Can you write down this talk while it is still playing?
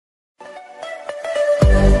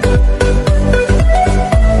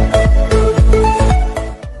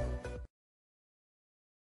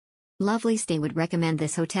Lovely stay, would recommend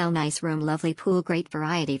this hotel. Nice room, lovely pool, great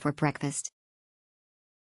variety for breakfast.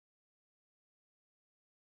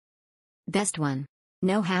 Best one.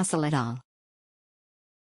 No hassle at all.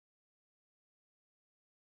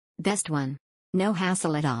 Best one. No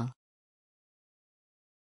hassle at all.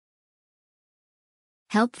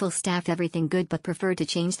 Helpful staff, everything good but prefer to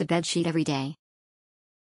change the bed sheet every day.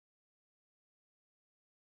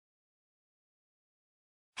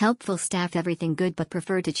 Helpful staff, everything good but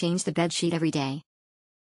prefer to change the bed sheet every day.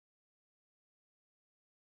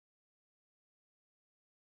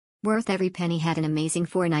 Worth every penny, had an amazing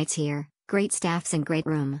 4 nights here, great staffs and great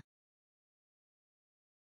room.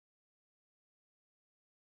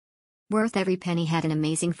 Worth every penny, had an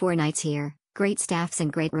amazing 4 nights here, great staffs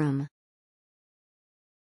and great room.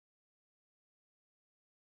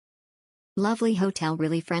 Lovely hotel,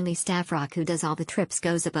 really friendly staff, rock who does all the trips,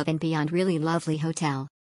 goes above and beyond, really lovely hotel.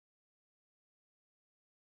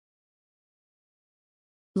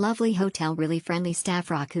 Lovely hotel, really friendly staff,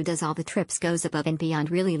 rock who does all the trips, goes above and beyond,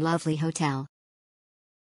 really lovely hotel.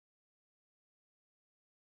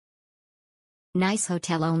 Nice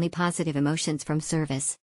hotel, only positive emotions from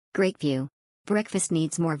service. Great view. Breakfast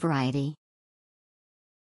needs more variety.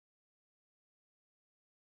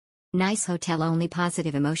 Nice hotel, only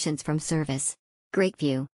positive emotions from service. Great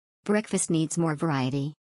view. Breakfast needs more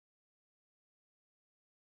variety.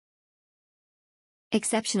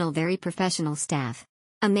 Exceptional, very professional staff.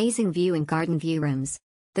 Amazing view and garden view rooms.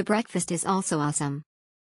 The breakfast is also awesome.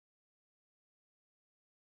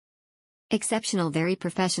 Exceptional, very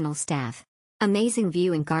professional staff. Amazing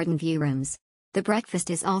view and garden view rooms. The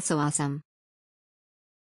breakfast is also awesome.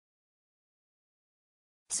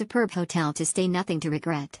 Superb hotel to stay, nothing to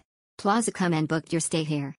regret. Plaza, come and book your stay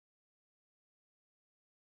here.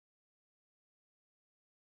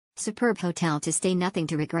 Superb hotel to stay, nothing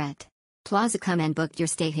to regret. Plaza, come and book your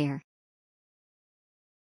stay here.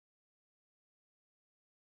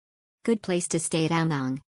 Good place to stay at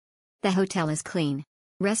Anong. The hotel is clean.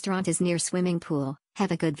 Restaurant is near swimming pool, have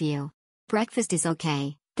a good view. Breakfast is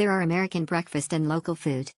okay, there are American breakfast and local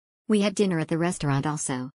food. We had dinner at the restaurant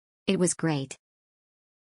also. It was great.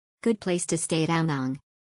 Good place to stay at Anong.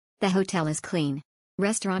 The hotel is clean.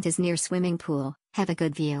 Restaurant is near swimming pool, have a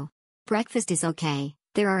good view. Breakfast is okay,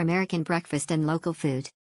 there are American breakfast and local food.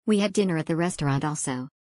 We had dinner at the restaurant also.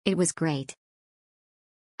 It was great.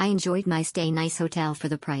 I enjoyed my stay, nice hotel for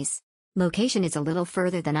the price. Location is a little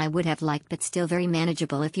further than I would have liked, but still very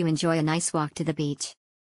manageable if you enjoy a nice walk to the beach.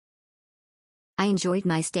 I enjoyed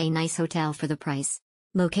my stay, nice hotel for the price.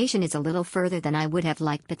 Location is a little further than I would have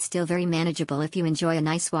liked, but still very manageable if you enjoy a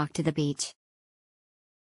nice walk to the beach.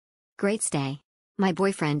 Great stay. My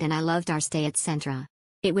boyfriend and I loved our stay at Centra.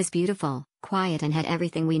 It was beautiful, quiet and had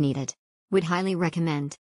everything we needed. Would highly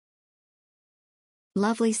recommend.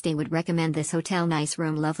 Lovely stay, would recommend this hotel. Nice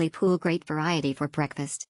room, lovely pool, great variety for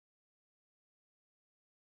breakfast.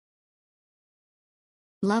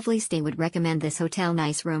 Lovely stay, would recommend this hotel.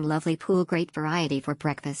 Nice room, lovely pool, great variety for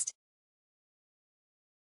breakfast.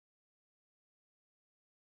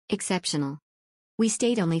 Exceptional. We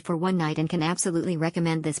stayed only for 1 night and can absolutely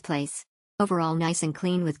recommend this place. Overall nice and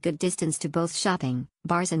clean with good distance to both shopping,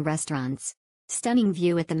 bars and restaurants. Stunning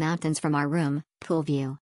view at the mountains from our room, pool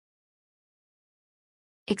view.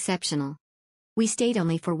 Exceptional. We stayed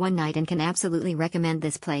only for 1 night and can absolutely recommend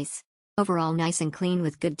this place. Overall nice and clean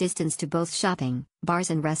with good distance to both shopping, bars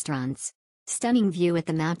and restaurants. Stunning view at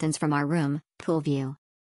the mountains from our room, pool view.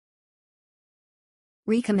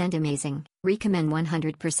 Recommend, amazing, recommend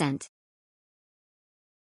 100%.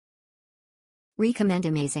 Recommend,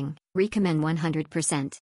 amazing, recommend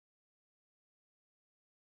 100%.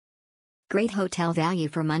 Great hotel, value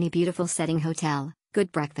for money, beautiful setting hotel,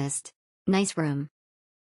 good breakfast. Nice room.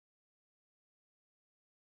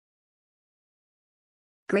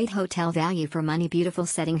 Great hotel, value for money, beautiful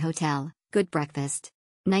setting hotel, good breakfast.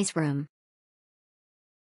 Nice room.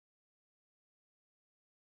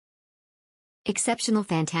 Exceptional,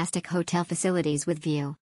 fantastic hotel facilities with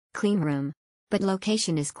view. Clean room. But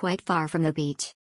location is quite far from the beach.